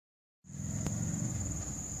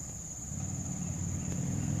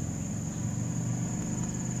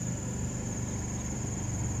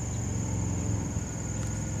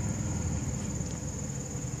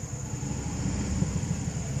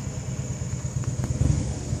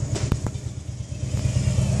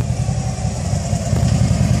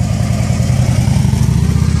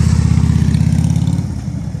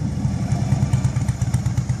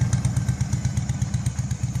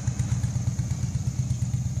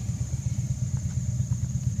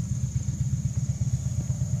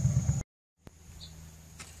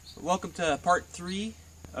Welcome to part 3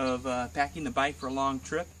 of packing the bike for a long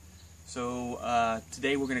trip. So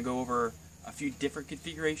today we're going to go over a few different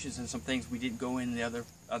configurations and some things we didn't go in the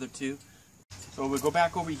other two. So we'll go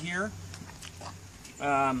back over here.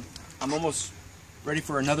 I'm almost ready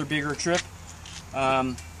for another bigger trip.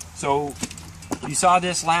 So you saw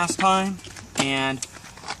this last time, and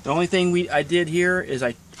the only thing I did here is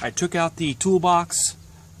I took out the toolbox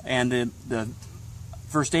and the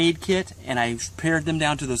first aid kit, and I pared them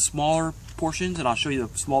down to the smaller portions, and I'll show you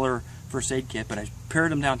the smaller first aid kit, but I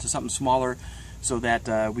pared them down to something smaller so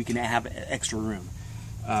that we can have extra room.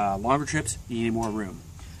 Longer trips, you need more room.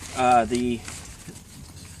 You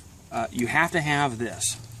have to have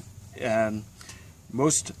this.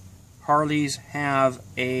 Most Harleys have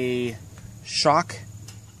a shock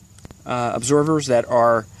absorbers that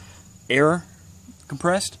are air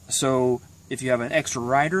compressed, so if you have an extra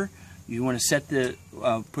rider, you want to set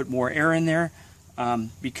put more air in there.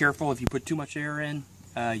 Be careful, if you put too much air in,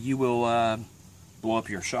 you will blow up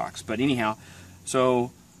your shocks. But anyhow,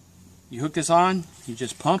 so you hook this on, you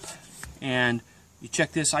just pump, and you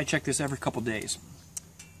check this. I check this every couple days.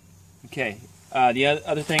 Okay. The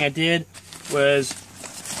other thing I did was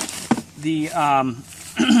the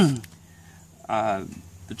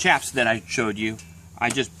chaps that I showed you. I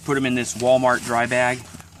just put them in this Walmart dry bag.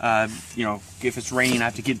 You know, if it's raining, I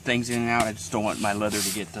have to get things in and out. I just don't want my leather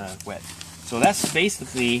to get wet. So that's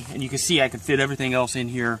basically, and you can see I can fit everything else in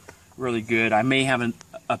here really good. I may have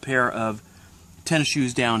a pair of tennis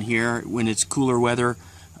shoes down here when it's cooler weather,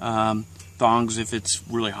 thongs if it's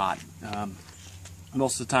really hot.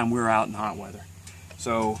 Most of the time we're out in hot weather.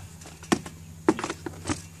 So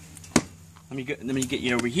let me get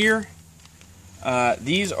you over here.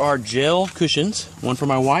 These are gel cushions, one for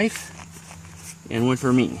my wife and one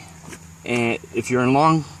for me. And if you're in a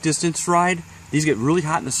long distance ride, these get really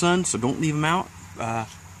hot in the sun, so don't leave them out.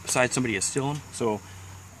 Besides, somebody is stealing them. So,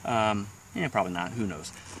 yeah, probably not. Who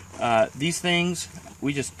knows? These things,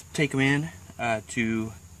 we just take them in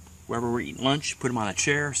to wherever we're eating lunch, put them on a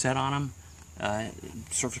chair, set on them.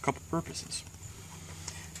 It serves a couple purposes.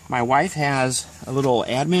 My wife has a little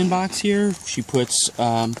admin box here. She puts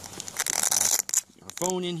her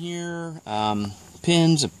phone in here,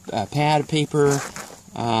 pens, a pad of paper.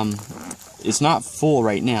 It's not full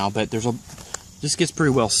right now, but this gets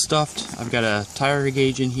pretty well stuffed. I've got a tire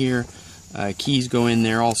gauge in here, keys go in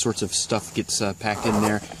there, all sorts of stuff gets packed in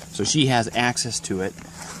there, so she has access to it.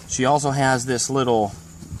 She also has this little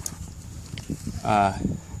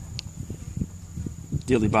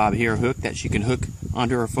dilly bob here hook that she can hook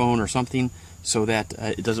onto her phone or something so that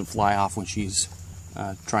it doesn't fly off when she's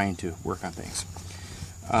trying to work on things.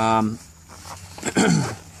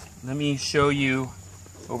 Let me show you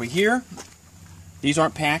over here. These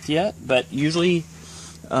aren't packed yet, but usually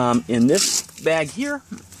in this bag here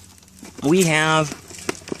we have,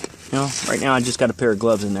 you know, right now I just got a pair of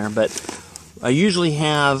gloves in there, but I usually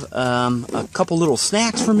have a couple little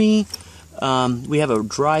snacks for me. We have a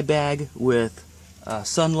dry bag with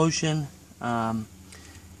sun lotion. You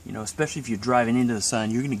know, especially if you're driving into the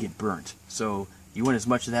sun, you're going to get burnt. So you want as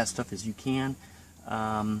much of that stuff as you can.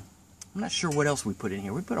 I'm not sure what else we put in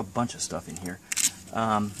here. We put a bunch of stuff in here.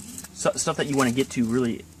 Stuff that you want to get to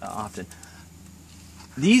really often.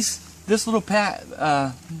 This little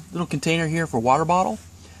little container here for water bottle,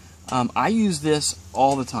 I use this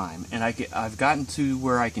all the time, and I've gotten to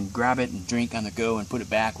where I can grab it and drink on the go and put it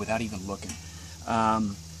back without even looking.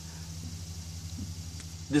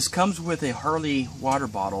 This comes with a Harley water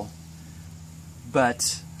bottle,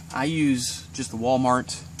 but I use just the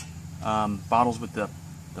Walmart bottles with the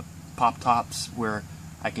pop tops where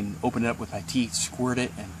I can open it up with my teeth, squirt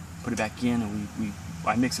it, and put it back in, and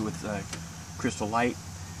I mix it with Crystal Light.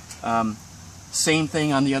 Same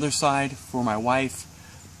thing on the other side for my wife.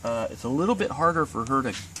 It's a little bit harder for her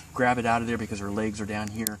to grab it out of there because her legs are down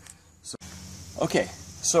here. So, okay,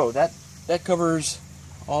 so that covers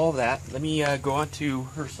all of that. Let me go on to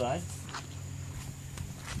her side.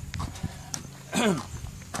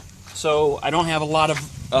 So I don't have a lot of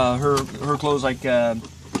her clothes like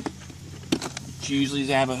she usually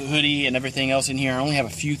have a hoodie and everything else in here. I only have a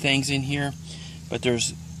few things in here, but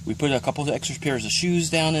we put a couple of extra pairs of shoes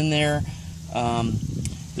down in there.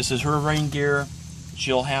 This is her rain gear.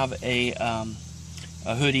 She'll have a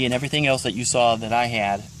hoodie and everything else that you saw that I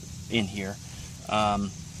had in here.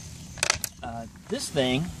 This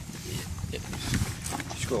thing,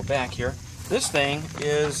 scroll back here, this thing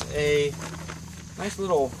is a nice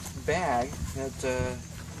little bag that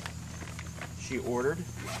she ordered.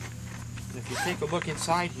 And if you take a look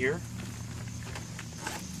inside here,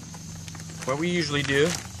 what we usually do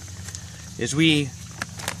is we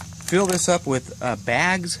fill this up with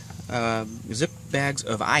bags zip bags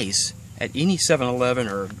of ice at any 7-Eleven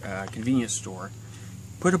or convenience store.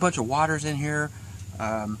 Put a bunch of waters in here,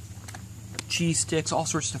 cheese sticks, all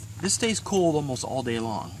sorts of stuff. This stays cold almost all day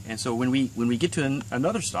long. And so when we get to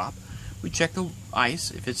another stop, we check the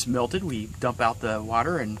ice. If it's melted, we dump out the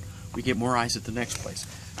water and we get more ice at the next place.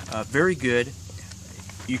 Very good.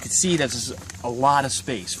 You can see that's a lot of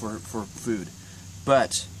space for food.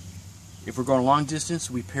 But if we're going long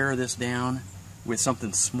distance, we pare this down with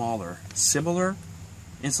something smaller, similar,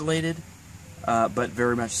 insulated, but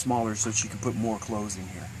very much smaller, so that you can put more clothes in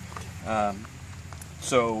here.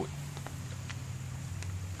 So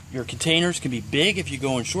your containers can be big if you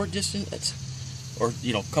go in short distance, or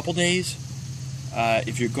a couple days.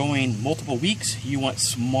 If you're going multiple weeks, you want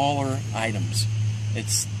smaller items.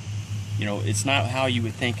 It's not how you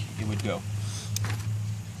would think it would go.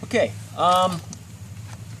 Okay,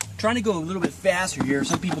 trying to go a little bit faster here.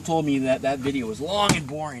 Some people told me that video was long and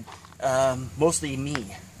boring. Mostly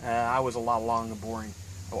me. I was a lot long and boring.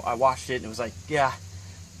 I watched it and it was like, yeah,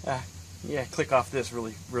 click off this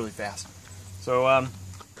really, really fast. So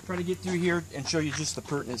try to get through here and show you just the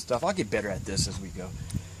pertinent stuff. I'll get better at this as we go.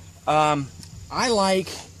 I like,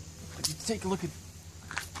 if you take a look at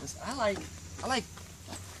this, I like,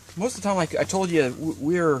 most of the time, like I told you,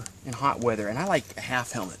 we're in hot weather, and I like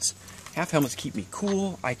half helmets. Half helmets keep me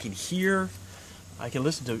cool. I can hear, I can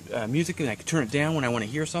listen to music, and I can turn it down when I want to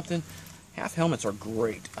hear something. Half helmets are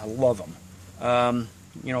great. I love them.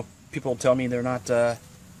 People tell me they're not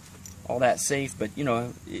all that safe, but you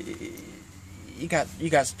got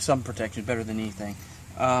some protection, better than anything.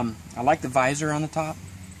 I like the visor on the top.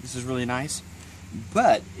 This is really nice.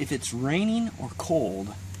 But if it's raining or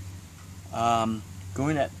cold,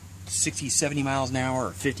 going at 60, 70 miles an hour,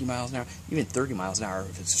 or 50 miles an hour, even 30 miles an hour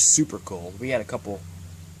if it's super cold. We had a couple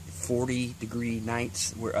 40-degree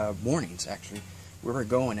nights, mornings actually, where we're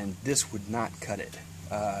going, and this would not cut it.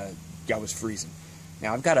 I was freezing.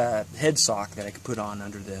 Now I've got a head sock that I could put on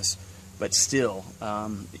under this, but still,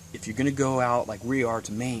 if you're going to go out like we are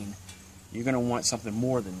to Maine, you're going to want something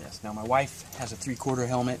more than this. Now my wife has a 3/4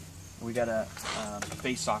 helmet. We got a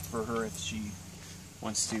face sock for her if she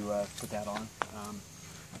wants to put that on.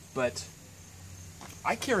 But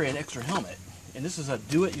I carry an extra helmet, and this is a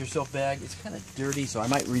do-it-yourself bag. It's kind of dirty, so I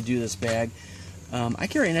might redo this bag. I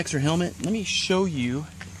carry an extra helmet. Let me show you.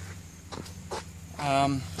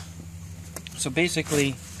 So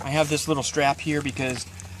basically, I have this little strap here because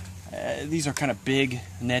these are kind of big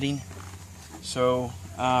netting. So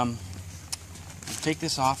I'll take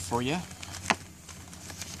this off for you,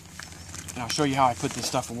 and I'll show you how I put this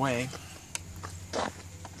stuff away.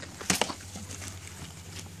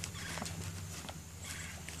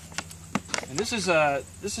 And this is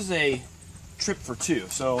a trip for two.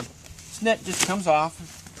 So this net just comes off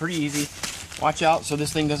pretty easy. Watch out so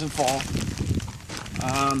this thing doesn't fall.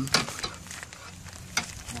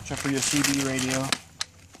 Watch out for your CB radio.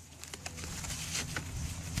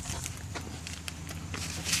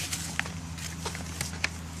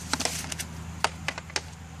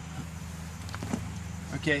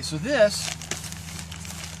 Okay, so this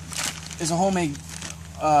is a homemade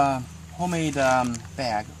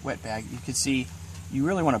bag, wet bag. You can see you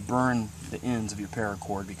really want to burn the ends of your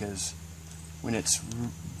paracord, because when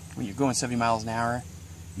you're going 70 miles an hour,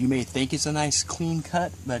 you may think it's a nice clean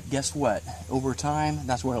cut, but guess what? Over time,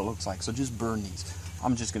 that's what it looks like. So just burn these.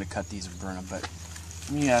 I'm just going to cut these and burn them. But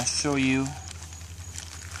let me show you,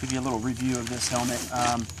 give you a little review of this helmet.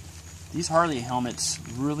 These Harley helmets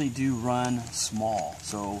really do run small.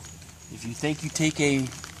 So if you think you take a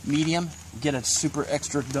medium, get a super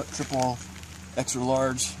extra triple extra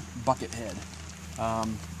large bucket head.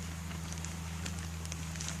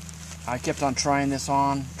 I kept on trying it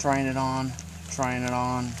on.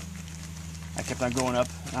 I kept on going up,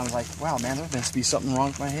 and I was like, wow, man, there must be something wrong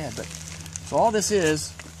with my head. But so all this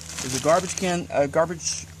is a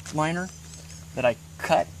garbage liner that I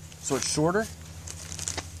cut so it's shorter.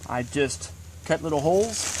 I just cut little holes.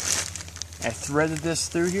 I threaded this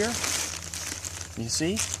through here. You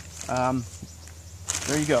see?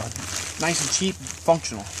 There you go. Nice and cheap,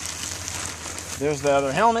 functional. There's the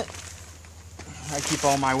other helmet. I keep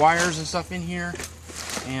all my wires and stuff in here.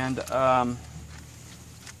 And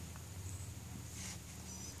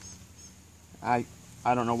I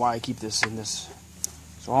don't know why I keep this in this.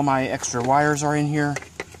 So all my extra wires are in here.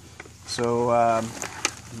 So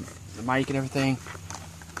the mic and everything.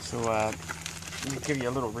 So let me give you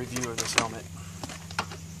a little review of this helmet.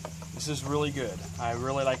 This is really good. I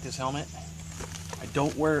really like this helmet. I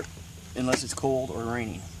don't wear it unless it's cold or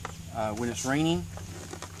raining. When it's raining,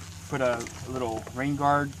 put a little rain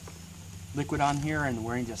guard liquid on here, and the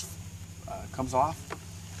rain just comes off.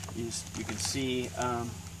 you can see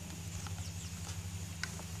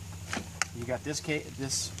you got this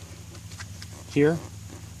here.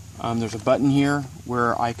 There's a button here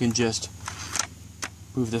where I can just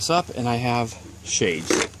move this up, and I have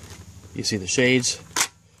shades. You see the shades?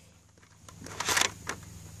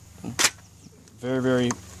 Very,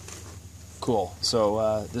 very cool.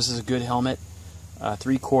 So this is a good helmet,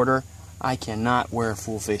 3/4. I cannot wear a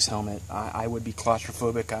full face helmet. I would be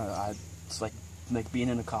claustrophobic. It's like being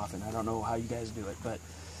in a coffin. I don't know how you guys do it, but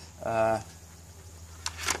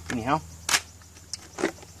anyhow.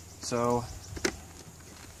 So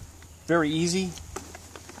very easy.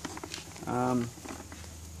 Let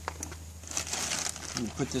me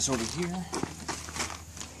put this over here.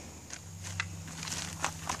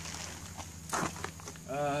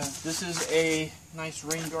 This is a nice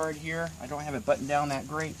rain guard here. I don't have it buttoned down that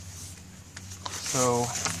great. So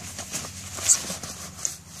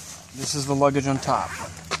this is the luggage on top.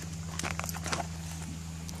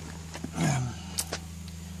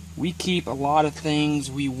 We keep a lot of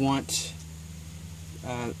things we want,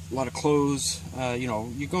 a lot of clothes. You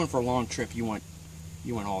know, you're going for a long trip, you want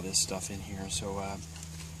all this stuff in here. So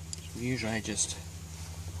usually I just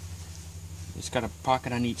got a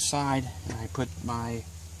pocket on each side, and I put my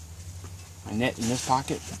net in this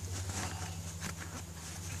pocket.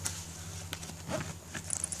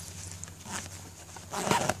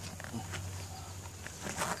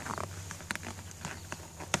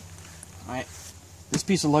 This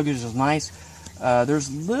piece of luggage is nice. There's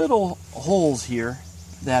little holes here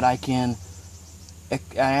that I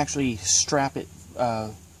actually strap it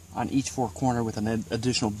on each four corner with an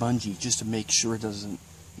additional bungee just to make sure it doesn't,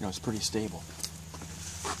 you know, it's pretty stable.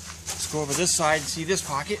 Let's go over this side and see this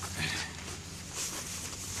pocket.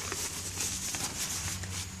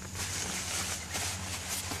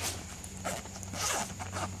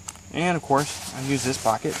 And of course, I use this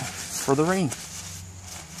pocket for the rain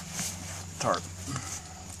tarp.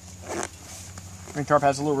 Rain tarp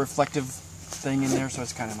has a little reflective thing in there, so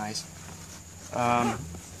it's kind of nice.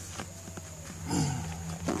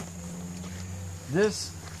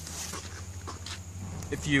 This,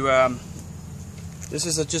 if you, this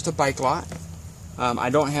is just a bike lot. I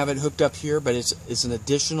don't have it hooked up here, but it's an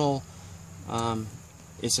additional,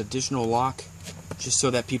 additional lock, just so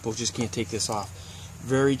that people just can't take this off.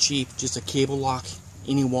 Very cheap, just a cable lock.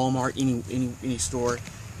 Any Walmart, any store.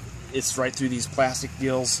 It's right through these plastic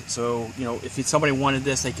deals, so you know, if somebody wanted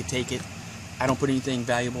this, they could take it. I don't put anything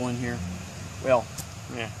valuable in here. Well,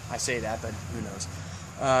 yeah, I say that, but who knows?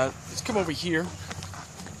 Let's come over here.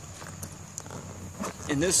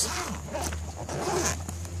 In this,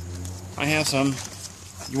 I have some.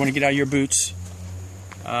 You want to get out of your boots.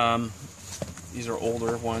 These are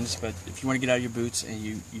older ones, but if you want to get out of your boots, and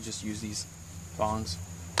you just use these thongs.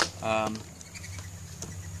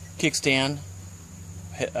 Kickstand.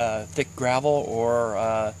 Thick gravel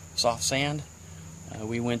or soft sand.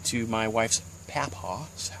 We went to my wife's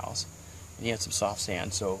papa's house, and he had some soft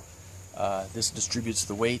sand, so this distributes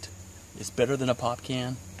the weight. It's better than a pop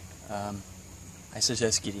can. I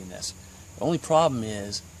suggest getting this. The only problem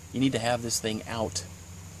is you need to have this thing out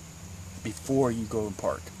before you go and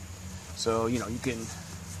park. So you know, you can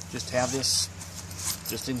just have this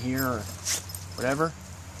just in here or whatever.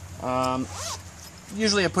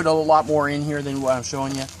 Usually I put a lot more in here than what I'm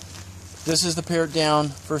showing you. This is the pared down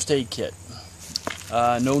first aid kit.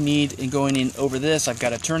 No need in going in over this. I've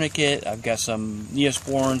got a tourniquet, I've got some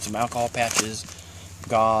Neosporin, some alcohol patches,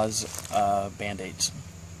 gauze, band-aids.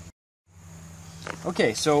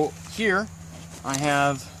 Okay, so here I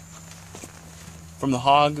have, from the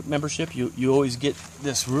HOG membership, you always get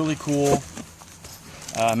this really cool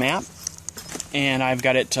map, and I've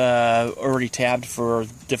got it already tabbed for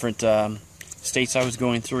different states I was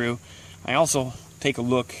going through. I also take a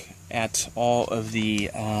look at all of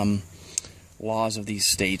the laws of these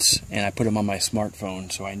states, and I put them on my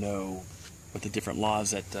smartphone so I know what the different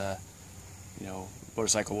laws that you know,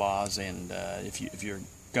 motorcycle laws, and if you're a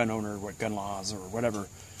gun owner, what gun laws or whatever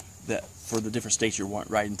that for the different states you're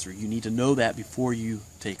riding through. You need to know that before you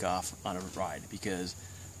take off on a ride, because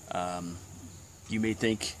you may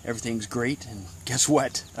think everything's great, and guess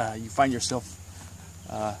what? You find yourself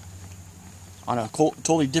on a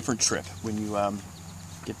totally different trip when you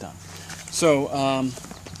get done. So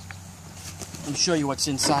let me show you what's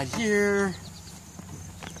inside here.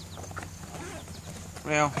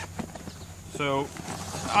 Well, so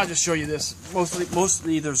I'll just show you this.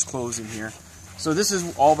 Mostly there's clothes in here. So this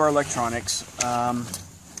is all of our electronics.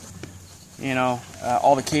 You know,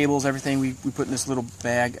 all the cables, everything we put in this little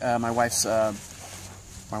bag. My wife's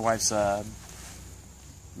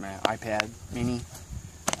iPad mini.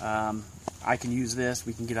 I can use this.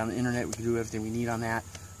 We can get on the internet. We can do everything we need on that.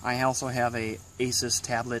 I also have a Asus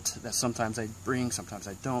tablet that sometimes I bring, sometimes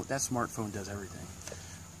I don't. That smartphone does everything.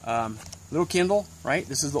 Little Kindle, right?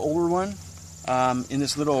 This is the older one in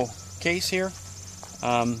this little case here.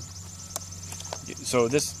 So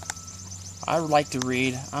this, I like to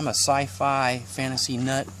read. I'm a sci-fi fantasy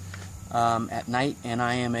nut at night, and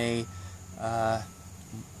I am a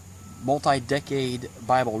multi-decade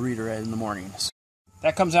Bible reader in the mornings.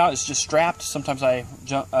 That comes out, it's just strapped. Sometimes I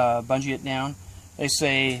bungee it down. They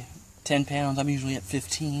say 10 pounds, I'm usually at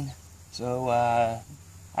 15. So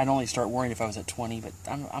I'd only start worrying if I was at 20, but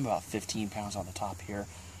I'm about 15 pounds on the top here.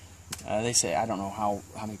 They say, I don't know how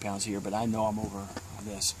many pounds here, but I know I'm over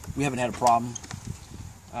this. We haven't had a problem.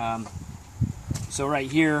 So right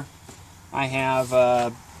here, I have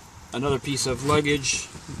another piece of luggage.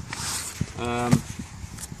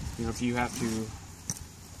 You know, if you have to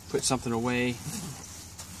put something away,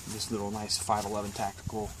 this little nice 511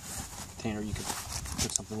 tactical container, you could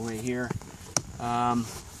put something away here.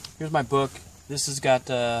 Here's my book. This has got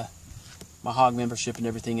my HOG membership and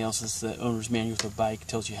everything else. It's the owner's manual for the bike. It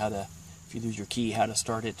tells you how to, if you lose your key, how to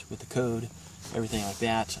start it with the code, everything like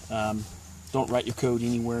that. Don't write your code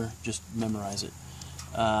anywhere, just memorize it.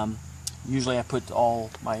 Usually I put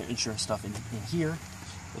all my insurance stuff in here,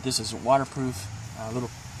 but this is waterproof. A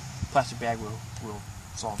little plastic bag will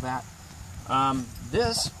solve that.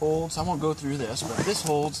 This holds, I won't go through this, but this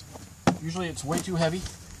holds, usually it's way too heavy.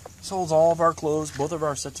 This holds all of our clothes, both of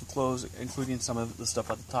our sets of clothes, including some of the stuff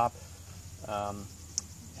at the top.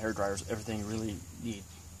 Hair dryers, everything you really need.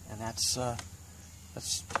 And that's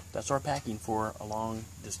our packing for a long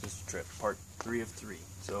distance trip, part 3 of 3.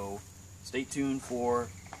 So stay tuned for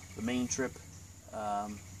the main trip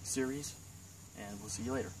series, and we'll see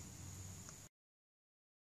you later.